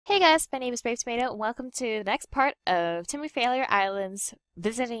Hey guys, my name is Brave Tomato, and welcome to the next part of Timmy Failure Islands,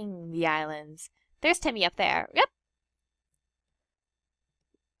 visiting the islands. There's Timmy up there. Yep.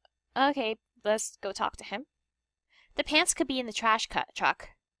 Okay, let's go talk to him. The pants could be in the trash cut truck.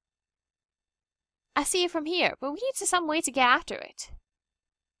 I see it from here, but we need some way to get after it.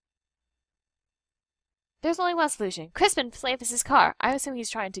 There's only one solution. Crispin slaved his car. I assume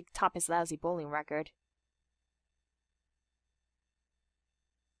he's trying to top his lousy bowling record.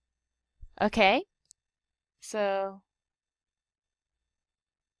 Okay, so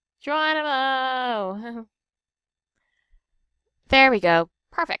Geronimo. There we go.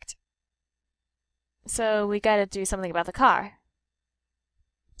 Perfect. So we gotta do something about the car.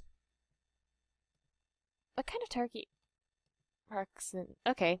 What kind of turkey? Parks and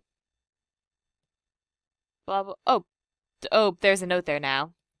okay. Blah blah. Oh, there's a note there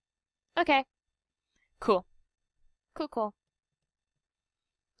now. Okay, cool, cool.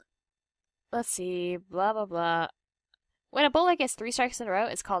 Let's see. Blah blah blah. When a bowler gets 3 strikes in a row,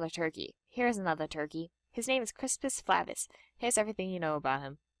 it's called a turkey. Here's another turkey. His name is Crispus Flavis. Here's everything you know about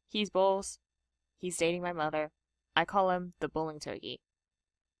him. He's bowls. He's dating my mother. I call him the bowling turkey.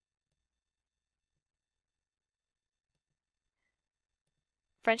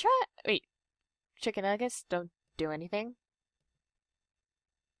 French fry? Wait, chicken nuggets don't do anything.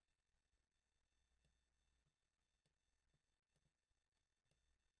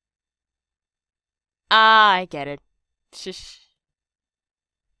 Ah, I get it. Shush.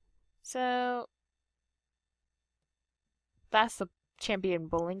 So that's the champion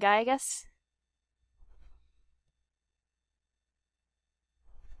bowling guy, I guess.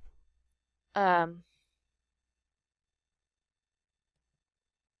 Um,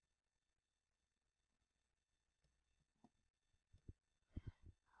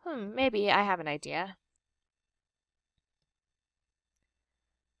 maybe I have an idea.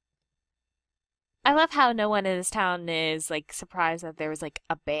 I love how no one in this town is like surprised that there was like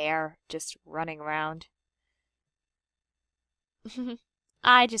a bear just running around.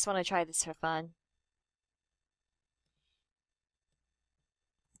 I just want to try this for fun.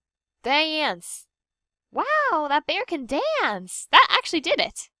 Dance! Wow, that bear can dance! That actually did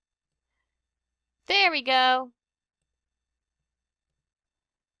it! There we go.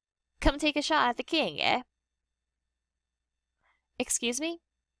 Come take a shot at the king, eh? Excuse me?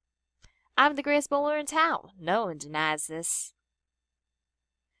 I'm the greatest bowler in town. No one denies this.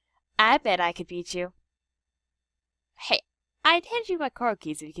 I bet I could beat you. Hey, I'd hand you my card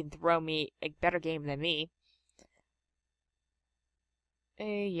keys if you can throw me a better game than me.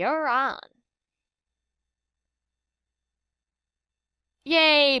 You're on.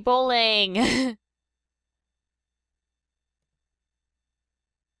 Yay, bowling!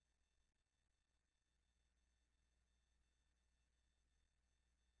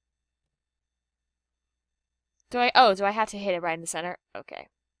 Do I have to hit it right in the center? Okay.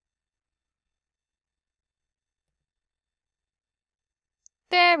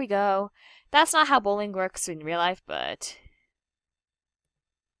 There we go. That's not how bowling works in real life, but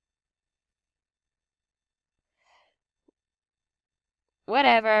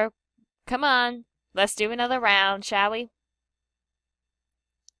whatever. Come on. Let's do another round, shall we?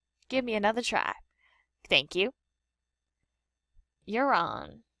 Give me another try. Thank you. You're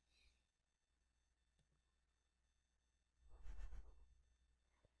on.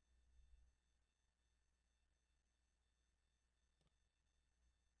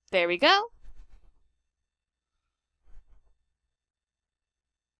 There we go.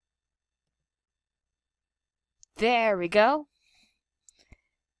 There we go.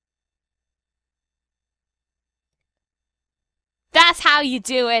 That's how you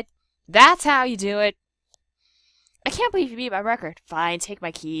do it. That's how you do it. I can't believe you beat my record. Fine, take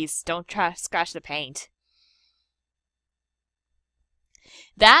my keys. Don't try to scratch the paint.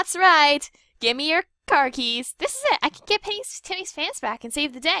 That's right. Give me your car keys. This is it. I can get Timmy's fans back and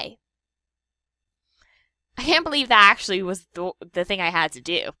save the day. I can't believe that actually was the thing I had to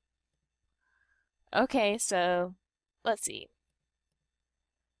do. Okay, so let's see.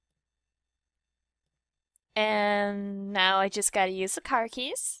 And now I just gotta use the car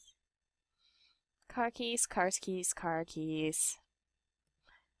keys. Car keys, car keys, car keys.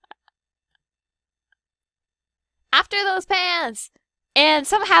 After those pants! And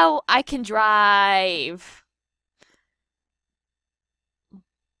somehow I can drive.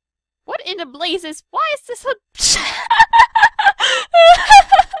 What in the blazes? Why is this a...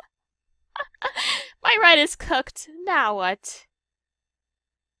 My ride is cooked. Now what?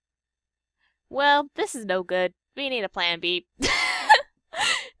 Well, this is no good. We need a plan B.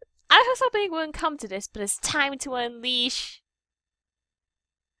 I was hoping it wouldn't come to this, but it's time to unleash.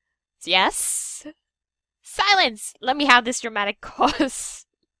 Yes? Silence! Let me have this dramatic pause.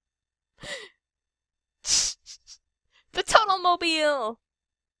 The Total Mobile!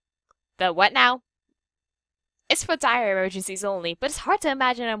 The what now? It's for dire emergencies only, but it's hard to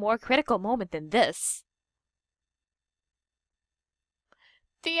imagine a more critical moment than this.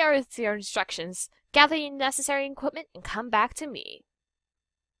 Here are your instructions. Gather the necessary equipment and come back to me.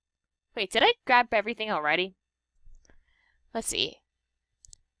 Wait, did I grab everything already? Let's see.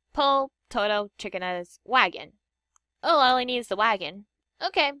 Pull, Toto, Chickena's wagon. Oh, all I need is the wagon.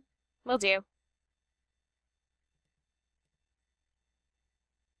 Okay, will do.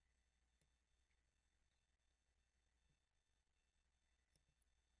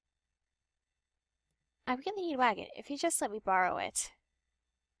 I really need a wagon, if you just let me borrow it.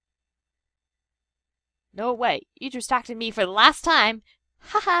 No way, you distracted me for the last time.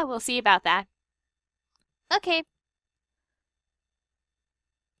 Haha, we'll see about that. Okay.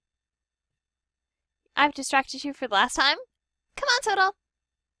 I've distracted you for the last time? Come on, Toto.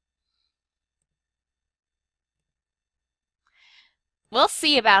 We'll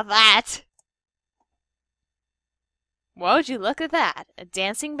see about that. Would you look at that? A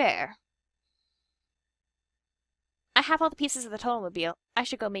dancing bear. I have all the pieces of the Totalmobile. I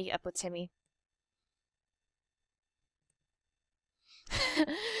should go meet up with Timmy.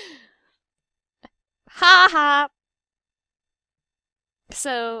 Ha ha!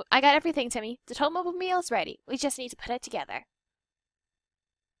 So, I got everything, Timmy. The Totalmobile is ready. We just need to put it together.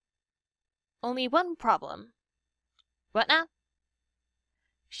 Only one problem. What now?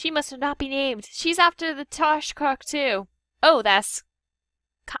 She must not be named. She's after the Tosh Cook, too. Oh, that's...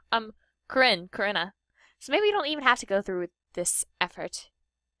 Corinna. So maybe we don't even have to go through with this effort.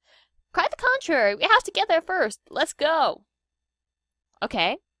 Quite the contrary. We have to get there first. Let's go.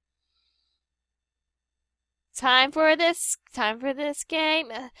 Okay. Time for this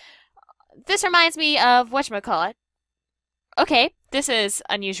game. This reminds me of whatchamacallit. Okay, this is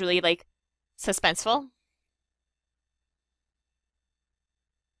unusually, like, suspenseful.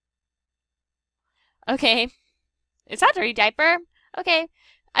 Okay. Is that Dirty Diaper? Okay.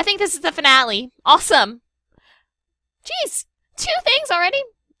 I think this is the finale. Awesome. Jeez, 2 things already?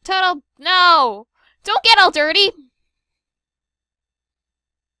 Total, no. Don't get all dirty.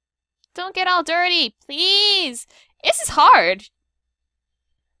 Don't get all dirty, please. This is hard.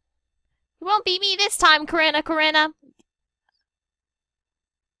 You won't beat me this time, Corinna.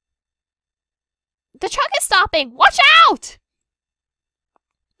 The truck is stopping. Watch out!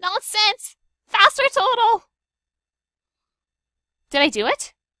 Nonsense. Faster, Total. Did I do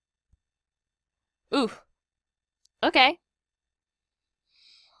it? Ooh. Okay.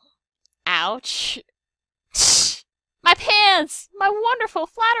 Ouch. My pants! My wonderful,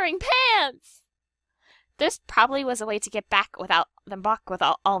 flattering pants! This probably was a way to get back without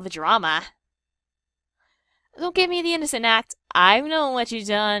all the drama. Don't give me the innocent act. I know what you've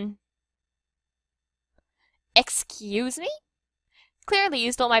done. Excuse me? Clearly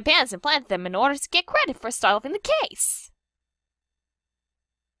you stole my pants and planted them in order to get credit for solving the case.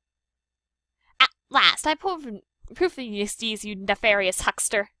 At last, I proof these deeds, you nefarious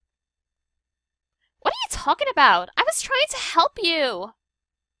huckster. What are you talking about? I was trying to help you.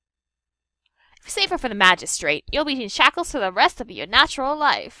 If you save her for the magistrate, you'll be in shackles for the rest of your natural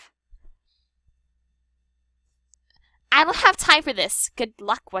life. I don't have time for this. Good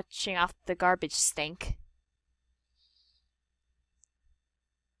luck washing off the garbage stink.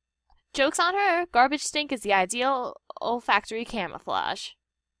 Joke's on her. Garbage stink is the ideal olfactory camouflage.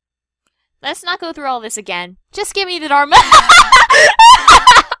 Let's not go through all this again. Just give me the Dharma.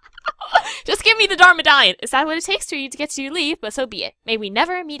 Just give me the Dharma medallion. Is that what it takes for you to get to leave? But so be it. May we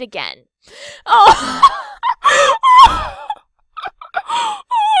never meet again. Oh.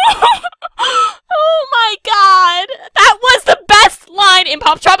 Oh my god. That was the best line in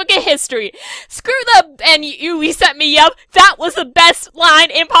Pop Tropica history. Screw the and you set me up. That was the best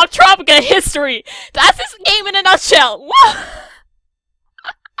line in Pop Tropica history. That's this game in a nutshell.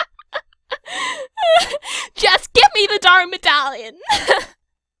 Just give me the darn medallion.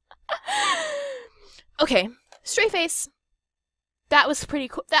 Okay, straight face. That was pretty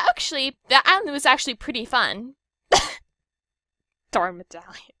cool. That island was actually pretty fun. Darn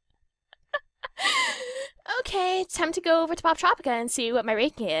medallion. Okay, time to go over to Pop Tropica and see what my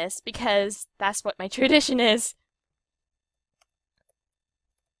ranking is, because that's what my tradition is.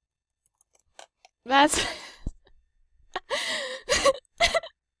 That's...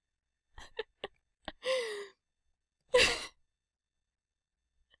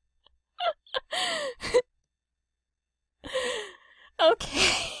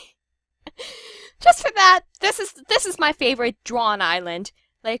 Okay. Just for that, this is my favorite drawn island.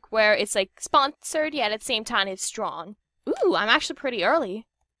 Like where it's like sponsored yet at the same time it's drawn. Ooh, I'm actually pretty early.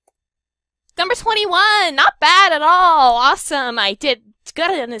 Number 21! Not bad at all! Awesome! I did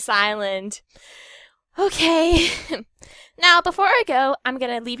good on this island. Okay. Now, before I go, I'm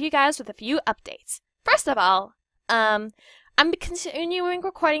gonna leave you guys with a few updates. First of all, I'm continuing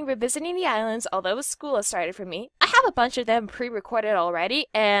recording Revisiting the Islands, although school has started for me. I have a bunch of them pre-recorded already,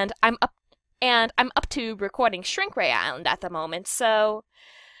 and I'm up to recording Shrink Ray Island at the moment, so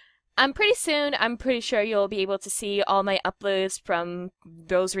I'm pretty sure you'll be able to see all my uploads from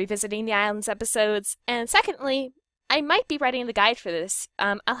those Revisiting the Islands episodes. And secondly, I might be writing the guide for this.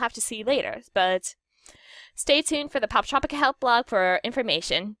 I'll have to see later, but stay tuned for the Pop Tropica Help blog for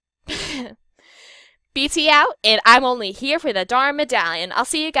information. BT out, and I'm only here for the darn medallion. I'll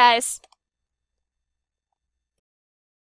see you guys.